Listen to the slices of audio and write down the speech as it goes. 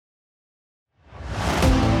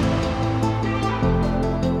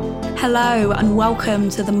Hello and welcome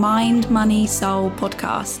to the Mind, Money, Soul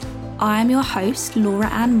podcast. I am your host, Laura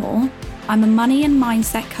Ann Moore. I'm a money and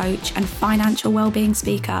mindset coach and financial wellbeing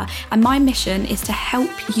speaker, and my mission is to help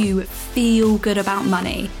you feel good about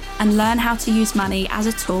money and learn how to use money as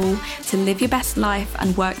a tool to live your best life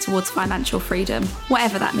and work towards financial freedom,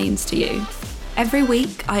 whatever that means to you. Every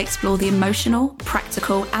week, I explore the emotional,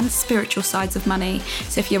 practical, and spiritual sides of money.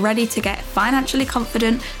 So if you're ready to get financially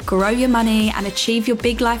confident, grow your money, and achieve your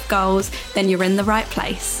big life goals, then you're in the right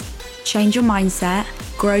place. Change your mindset,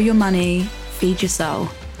 grow your money, feed your soul.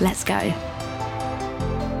 Let's go.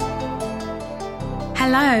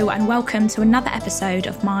 Hello and welcome to another episode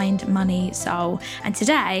of Mind, Money, Soul. And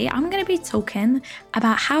today I'm going to be talking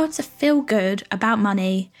about how to feel good about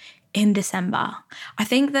money in December. I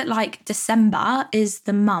think that December is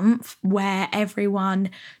the month where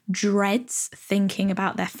everyone dreads thinking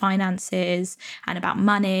about their finances and about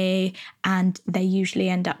money, and they usually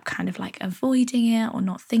end up avoiding it or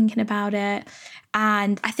not thinking about it.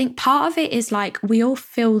 And I think part of it is we all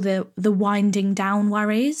feel the winding down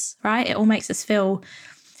worries, right? It all makes us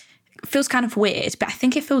feels kind of weird, but I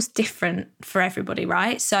think it feels different for everybody,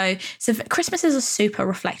 right? So Christmas is a super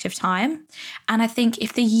reflective time. And I think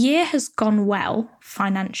if the year has gone well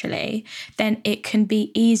financially, then it can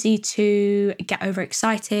be easy to get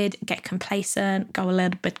overexcited, get complacent, go a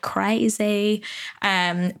little bit crazy.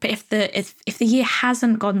 But if the year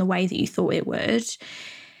hasn't gone the way that you thought it would,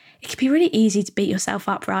 it can be really easy to beat yourself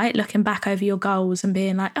up, right? Looking back over your goals and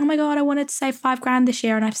being like, oh my God, I wanted to save £5,000 this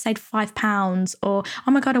year and I've saved £5. Or,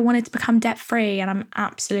 oh my God, I wanted to become debt free and I'm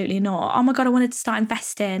absolutely not. Oh my God, I wanted to start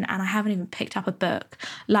investing and I haven't even picked up a book.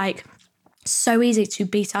 So easy to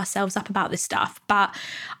beat ourselves up about this stuff. But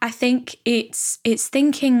I think it's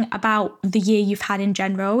thinking about the year you've had in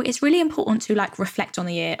general. It's really important to reflect on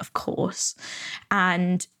the year, of course,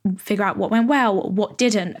 and figure out what went well, what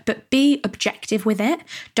didn't, but be objective with it.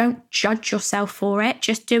 Don't judge yourself for it.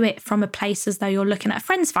 Just do it from a place as though you're looking at a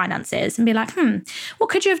friend's finances and be like, what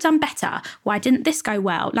could you have done better? Why didn't this go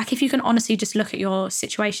well? If you can honestly just look at your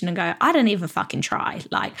situation and go, I didn't even fucking try.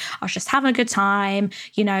 I was just having a good time.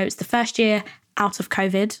 It's the first year out of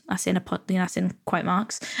COVID, that's in quote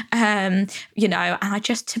marks, and I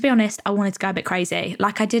just, to be honest, I wanted to go a bit crazy.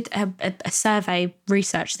 I did a survey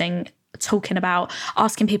research thing talking about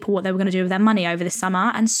asking people what they were going to do with their money over this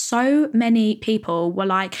summer, and so many people were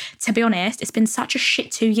like, to be honest, it's been such a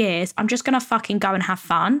shit 2 years, I'm just going to fucking go and have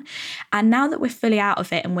fun. And now that we're fully out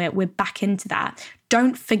of it and we're back into that,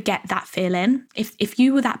 don't forget that feeling. If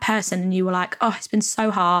you were that person and you were like, oh, it's been so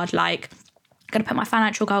hard, going to put my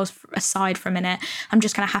financial goals aside for a minute, I'm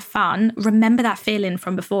just going to have fun. Remember that feeling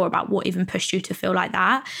from before about what even pushed you to feel like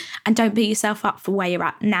that. And don't beat yourself up for where you're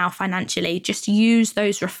at now financially. Just use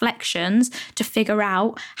those reflections to figure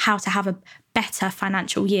out how to have a better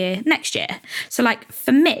financial year next year. So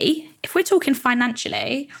for me, if we're talking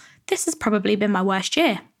financially, this has probably been my worst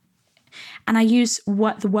year. And I use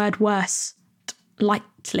the word worse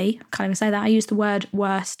lightly. Can't even say that. I use the word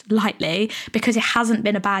worst lightly because it hasn't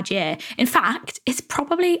been a bad year. In fact, it's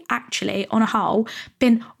probably actually on a whole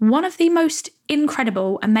been one of the most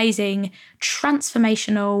incredible, amazing,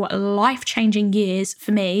 transformational, life-changing years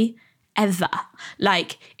for me ever.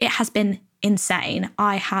 It has been insane.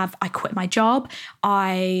 I quit my job.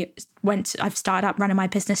 I've started up running my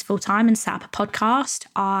business full time and set up a podcast.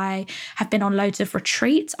 I have been on loads of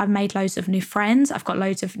retreats. I've made loads of new friends. I've got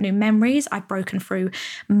loads of new memories. I've broken through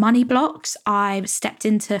money blocks. I've stepped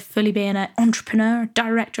into fully being an entrepreneur,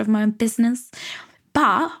 director of my own business.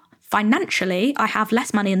 But financially, I have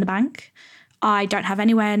less money in the bank. I don't have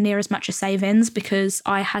anywhere near as much as savings because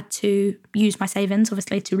I had to use my savings,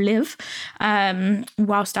 obviously, to live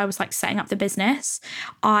whilst I was setting up the business.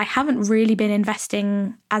 I haven't really been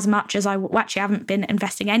investing as much as I haven't been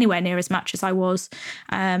investing anywhere near as much as I was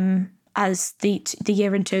as the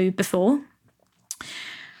year and two before.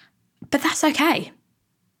 But that's okay.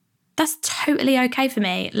 That's totally okay for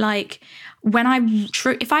me.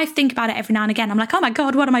 If I think about it every now and again, I'm like, oh my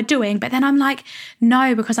God, what am I doing? But then I'm like,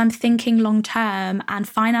 no, because I'm thinking long term, and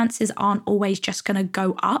finances aren't always just going to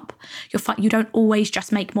go up. You don't always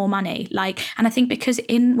just make more money. And I think because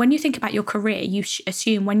when you think about your career, you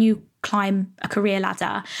assume when you climb a career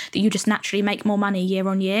ladder that you just naturally make more money year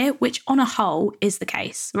on year, which on a whole is the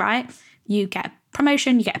case, right? you get a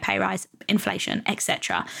promotion, you get a pay rise, inflation,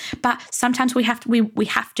 etc. But sometimes we have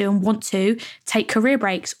to and want to take career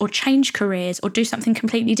breaks or change careers or do something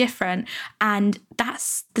completely different. And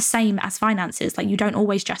that's the same as finances. Like, you don't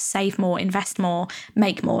always just save more, invest more,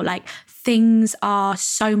 make more. Like, things are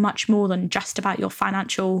so much more than just about your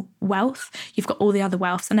financial wealth. You've got all the other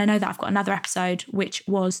wealths. And I know that I've got another episode which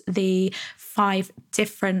was the 5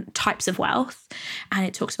 different types of wealth, and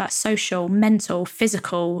it talks about social, mental,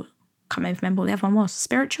 physical, can't even remember what the other one was,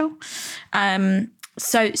 spiritual.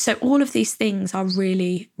 So all of these things are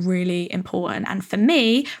really, really important. And for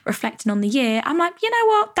me, reflecting on the year, I'm like, you know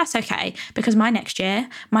what? That's okay, because my next year,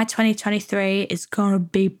 my 2023 is going to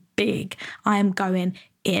be big. I am going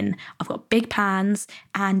in. I've got big plans,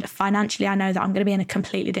 and financially, I know that I'm going to be in a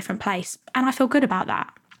completely different place. And I feel good about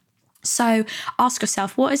that. So ask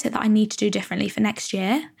yourself, what is it that I need to do differently for next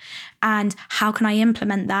year? And how can I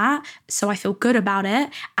implement that so I feel good about it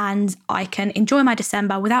and I can enjoy my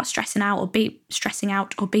December without stressing out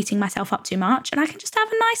or beating myself up too much, and I can just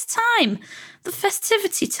have a nice time. The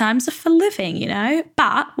festivity times are for living, you know,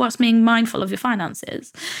 but whilst being mindful of your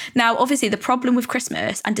finances. Now, obviously, the problem with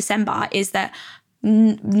Christmas and December is that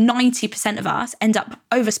 90% of us end up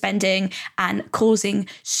overspending and causing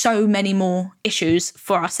so many more issues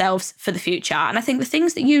for ourselves for the future. And I think the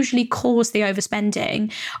things that usually cause the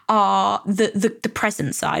overspending are the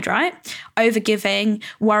present side, right? Overgiving,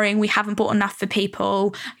 worrying we haven't bought enough for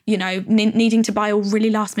people, you know, needing to buy all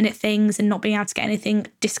really last minute things and not being able to get anything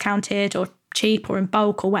discounted or cheap or in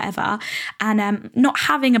bulk or whatever, and not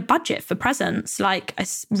having a budget for presents. Like,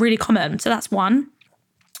 it's really common. So that's one.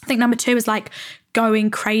 I think number 2 is like going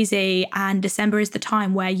crazy, and December is the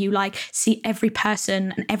time where you like see every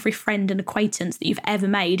person and every friend and acquaintance that you've ever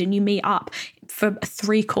made, and you meet up for a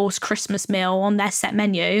 3-course Christmas meal on their set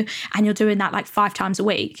menu, and you're doing that like 5 times a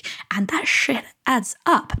week, and that shit adds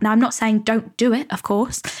up. Now, I'm not saying don't do it, of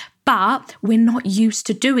course, but we're not used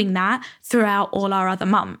to doing that throughout all our other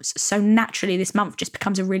months. So naturally, this month just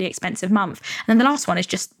becomes a really expensive month. And then the last one is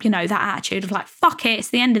just, you know, that attitude of like, fuck it, it's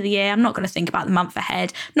the end of the year. I'm not going to think about the month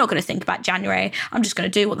ahead. I'm not going to think about January. I'm just going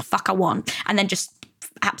to do what the fuck I want. And then just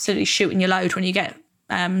absolutely shooting your load when you get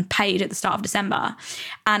paid at the start of December.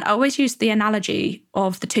 And I always use the analogy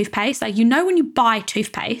of the toothpaste. Like, you know, when you buy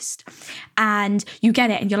toothpaste and you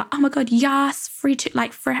get it and you're like, oh my God, yes,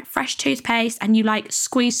 fresh toothpaste. And you like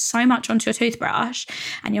squeeze so much onto your toothbrush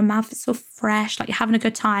and your mouth is so fresh, like you're having a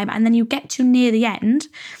good time. And then you get to near the end.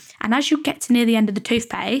 And as you get to near the end of the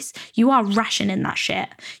toothpaste, you are rationing that shit.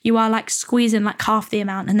 You are like squeezing like half the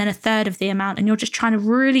amount and then a third of the amount. And you're just trying to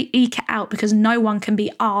really eke it out because no one can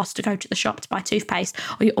be asked to go to the shop to buy toothpaste,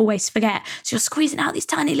 or you always forget. So you're squeezing out these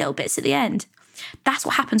tiny little bits at the end. That's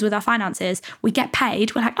what happens with our finances. We get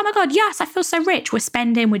paid. We're like, oh my God, yes, I feel so rich. We're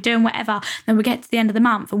spending, we're doing whatever. Then we get to the end of the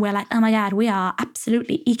month and we're like, oh my God, we are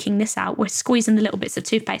absolutely eking this out. We're squeezing the little bits of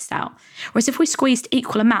toothpaste out. Whereas if we squeezed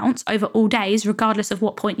equal amounts over all days, regardless of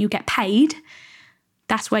what point you get paid,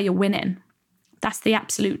 that's where you're winning. That's the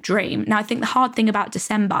absolute dream. Now, I think the hard thing about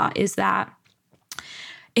December is that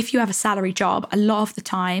if you have a salary job, a lot of the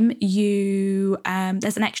time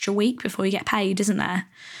there's an extra week before you get paid, isn't there?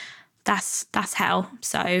 That's hell.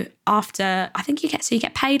 So after, I think you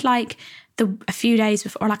get paid like a few days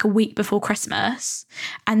before, or like a week before Christmas,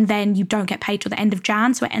 and then you don't get paid till the end of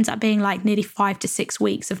Jan. So it ends up being like nearly 5 to 6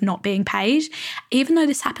 weeks of not being paid. Even though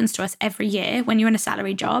this happens to us every year when you're in a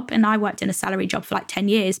salary job, and I worked in a salary job for like 10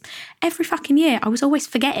 years, every fucking year I was always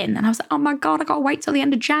forgetting. And I was like, oh my God, I got to wait till the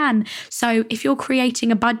end of Jan. So if you're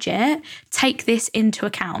creating a budget, take this into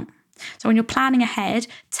account. So when you're planning ahead,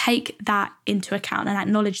 take that into account and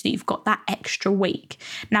acknowledge that you've got that extra week.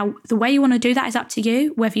 Now, the way you want to do that is up to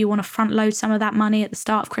you, whether you want to front load some of that money at the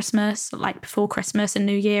start of Christmas, like before Christmas and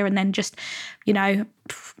New Year, and then just, you know,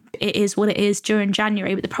 it is what it is during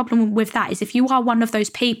January. But the problem with that is if you are one of those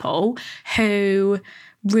people who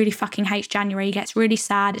really fucking hates January, gets really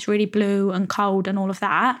sad, it's really blue and cold and all of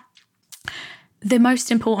that, the most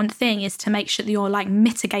important thing is to make sure that you're like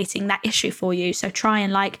mitigating that issue for you. So try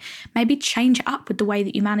and like maybe change it up with the way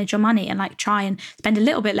that you manage your money, and like try and spend a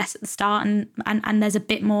little bit less at the start and there's a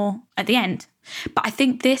bit more at the end. But I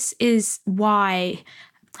think this is why,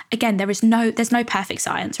 again, there's no perfect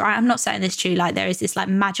science, right? I'm not saying this to you like there is this like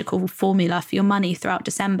magical formula for your money throughout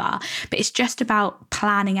December, but it's just about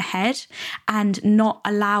planning ahead and not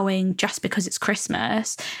allowing, just because it's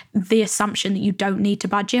Christmas, the assumption that you don't need to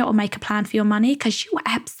budget or make a plan for your money, because you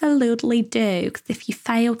absolutely do. Because if you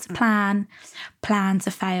fail to plan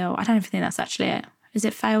to fail. I don't even think that's actually it. Is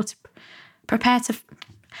it fail to prepare to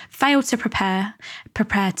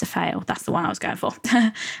fail. That's the one I was going for.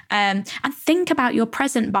 And think about your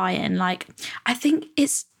present buy-in. Like, I think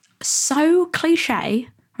it's so cliche,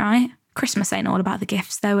 right? Christmas ain't all about the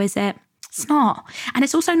gifts though, is it? It's not. And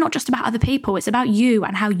it's also not just about other people. It's about you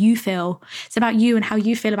and how you feel. It's about you and how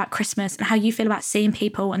you feel about Christmas and how you feel about seeing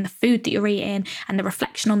people and the food that you're eating and the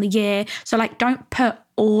reflection on the year. So like, don't put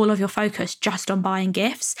all of your focus just on buying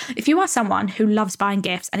gifts. If you are someone who loves buying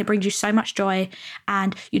gifts and it brings you so much joy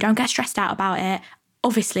and you don't get stressed out about it,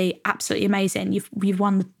 obviously, absolutely amazing. You've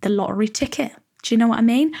won the lottery ticket. Do you know what I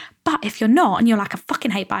mean? But if you're not and you're like, I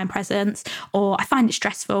fucking hate buying presents or I find it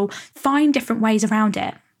stressful, find different ways around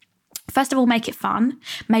it. First of all, make it fun.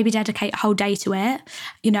 Maybe dedicate a whole day to it.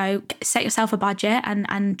 You know, set yourself a budget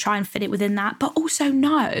and try and fit it within that. But also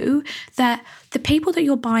know that the people that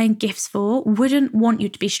you're buying gifts for wouldn't want you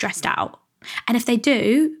to be stressed out. And if they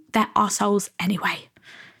do, they're arseholes anyway.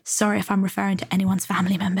 Sorry if I'm referring to anyone's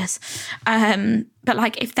family members. But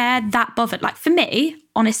like if they're that bothered, like for me,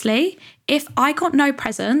 honestly, if I got no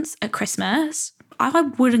presents at Christmas, I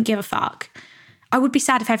wouldn't give a fuck. I would be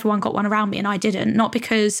sad if everyone got one around me and I didn't, not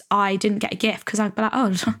because I didn't get a gift, because I'd be like, oh,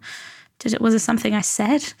 was there something I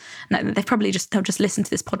said? No, they'll just listen to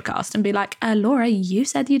this podcast and be like, Laura, you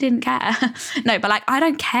said you didn't care. No, but like, I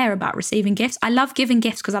don't care about receiving gifts. I love giving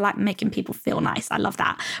gifts because I like making people feel nice. I love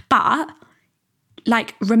that. But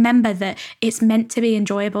like, remember that it's meant to be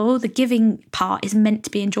enjoyable. The giving part is meant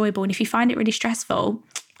to be enjoyable. And if you find it really stressful,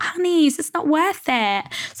 honeys, it's not worth it.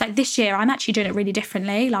 So like this year, I'm actually doing it really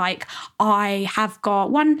differently. Like I have got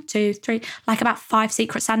 1, 2, 3, like about 5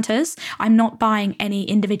 Secret Santas. I'm not buying any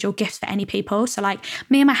individual gifts for any people. So like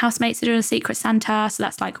me and my housemates are doing a Secret Santa. So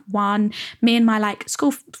that's like 1. Me and my like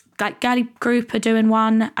school, like girly group are doing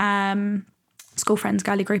 1. School friends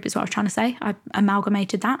girly group is what I was trying to say. I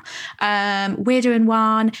amalgamated that. We're doing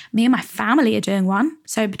 1. Me and my family are doing 1.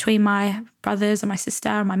 So between my brothers and my sister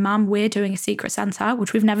and my mum, we're doing a Secret Santa,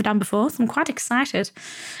 which we've never done before. So I'm quite excited.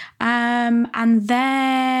 And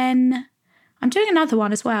then I'm doing another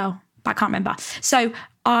one as well, but I can't remember. So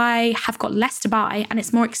I have got less to buy and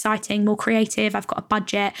it's more exciting, more creative. I've got a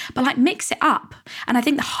budget, but like mix it up. And I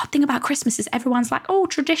think the hard thing about Christmas is everyone's like, oh,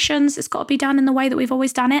 traditions, it's got to be done in the way that we've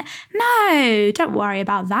always done it. No, don't worry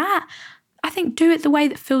about that. I think do it the way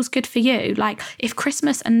that feels good for you. Like if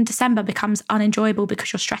Christmas and December becomes unenjoyable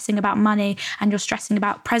because you're stressing about money and you're stressing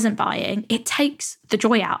about present buying, it takes the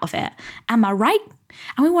joy out of it. Am I right?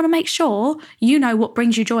 And we want to make sure you know what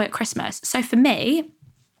brings you joy at Christmas. So for me,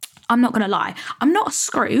 I'm not going to lie, I'm not a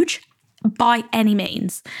Scrooge by any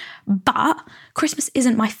means, but Christmas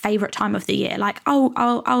isn't my favourite time of the year. Like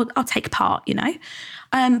I'll take part, you know.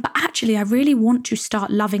 But actually, I really want to start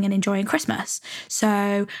loving and enjoying Christmas.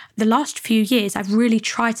 So the last few years, I've really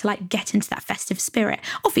tried to like get into that festive spirit.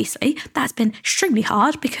 Obviously, that's been extremely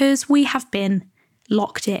hard because we have been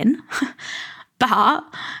locked in. But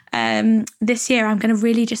this year, I'm going to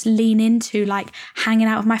really just lean into like hanging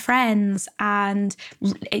out with my friends and,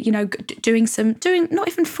 you know, doing not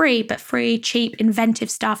even free, but free, cheap, inventive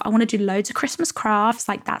stuff. I want to do loads of Christmas crafts.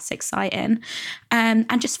 Like that's exciting.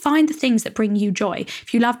 And just find the things that bring you joy.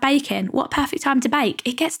 If you love baking, what a perfect time to bake.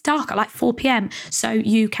 It gets dark at like 4 p.m. So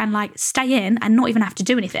you can like stay in and not even have to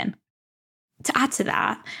do anything. To add to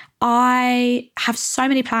that, I have so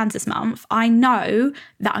many plans this month. I know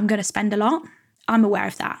that I'm going to spend a lot. I'm aware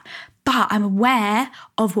of that, but I'm aware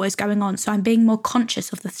of what is going on. So I'm being more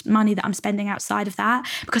conscious of the money that I'm spending outside of that,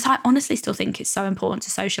 because I honestly still think it's so important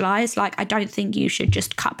to socialize. Like, I don't think you should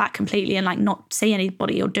just cut back completely and like not see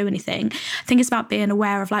anybody or do anything. I think it's about being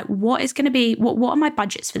aware of like, what is going to be, what are my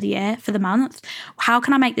budgets for the year, for the month? How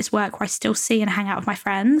can I make this work where I still see and hang out with my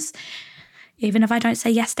friends? Even if I don't say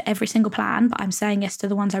yes to every single plan, but I'm saying yes to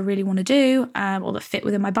the ones I really want to do or that fit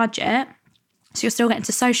within my budget. So you're still getting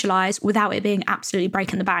to socialise without it being absolutely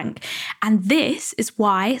breaking the bank. And this is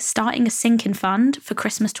why starting a sinking fund for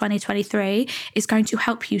Christmas 2023 is going to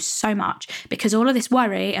help you so much, because all of this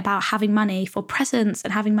worry about having money for presents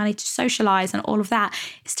and having money to socialise and all of that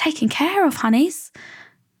is taken care of, honeys.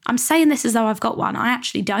 I'm saying this as though I've got one. I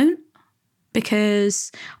actually don't,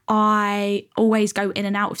 because I always go in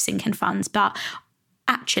and out of sinking funds. But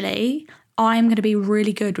actually, I'm going to be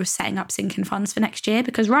really good with setting up sinking funds for next year,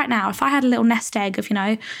 because right now, if I had a little nest egg of,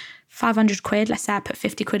 500 quid, let's say I put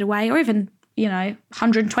 50 quid away, or even,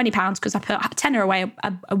 120 pounds because I put a tenner away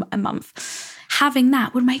a month, having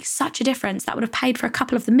that would make such a difference. That would have paid for a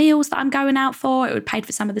couple of the meals that I'm going out for. It would have paid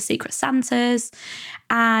for some of the Secret Santas.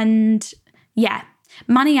 And yeah,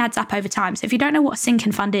 money adds up over time. So if you don't know what a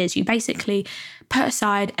sinking fund is, you basically put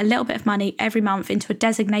aside a little bit of money every month into a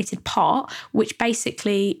designated pot, which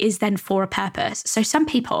basically is then for a purpose. So some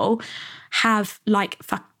people have like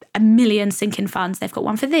a million sinking funds. They've got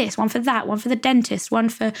one for this, one for that, one for the dentist, one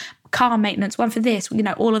for car maintenance, one for this,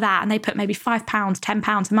 all of that. And they put maybe £5,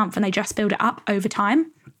 £10 a month, and they just build it up over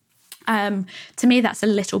time. To me, that's a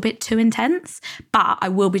little bit too intense, but I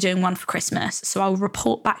will be doing one for Christmas. So I'll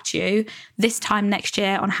report back to you this time next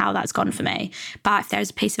year on how that's gone for me. But if there's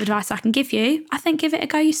a piece of advice I can give you, I think give it a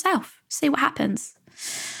go yourself. See what happens.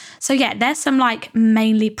 So yeah, there's some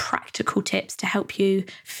mainly practical tips to help you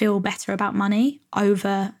feel better about money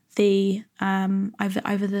over the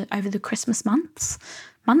Christmas month.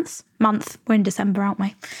 We're in December, aren't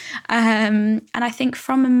we? And I think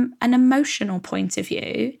from an emotional point of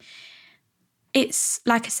view, it's,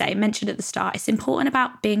 like I say, mentioned at the start, it's important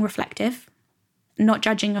about being reflective, not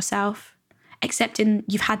judging yourself, accepting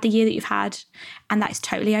you've had the year that you've had, and that is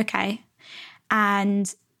totally okay.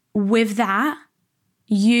 And with that,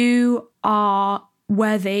 you are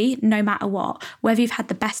worthy no matter what, whether you've had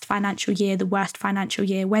the best financial year, the worst financial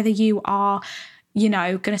year, whether you are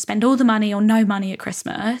going to spend all the money or no money at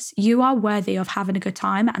Christmas, you are worthy of having a good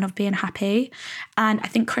time and of being happy. And I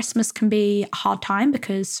think Christmas can be a hard time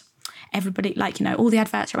because everybody, all the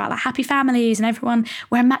adverts are about happy families and everyone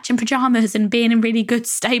wearing matching pajamas and being in really good,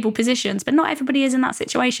 stable positions. But not everybody is in that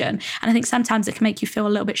situation. And I think sometimes it can make you feel a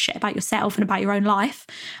little bit shit about yourself and about your own life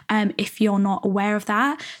if you're not aware of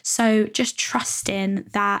that. So just trusting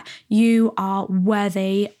that you are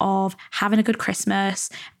worthy of having a good Christmas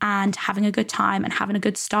and having a good time and having a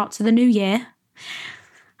good start to the new year.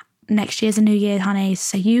 Next year's a new year, honey,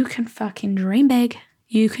 so you can fucking dream big.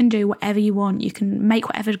 You can do whatever you want. You can make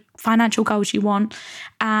whatever financial goals you want.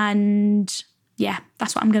 And yeah,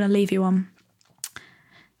 that's what I'm going to leave you on.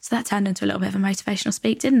 So that turned into a little bit of a motivational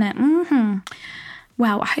speak, didn't it? Mm-hmm.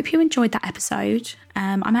 Well, I hope you enjoyed that episode.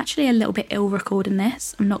 I'm actually a little bit ill recording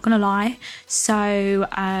this, I'm not going to lie. So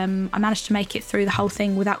I managed to make it through the whole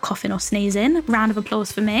thing without coughing or sneezing. Round of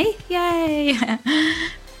applause for me. Yay.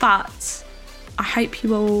 But I hope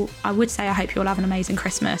you all have an amazing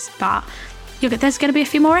Christmas. But there's going to be a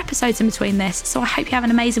few more episodes in between this. So I hope you have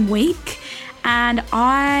an amazing week, and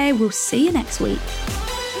I will see you next week.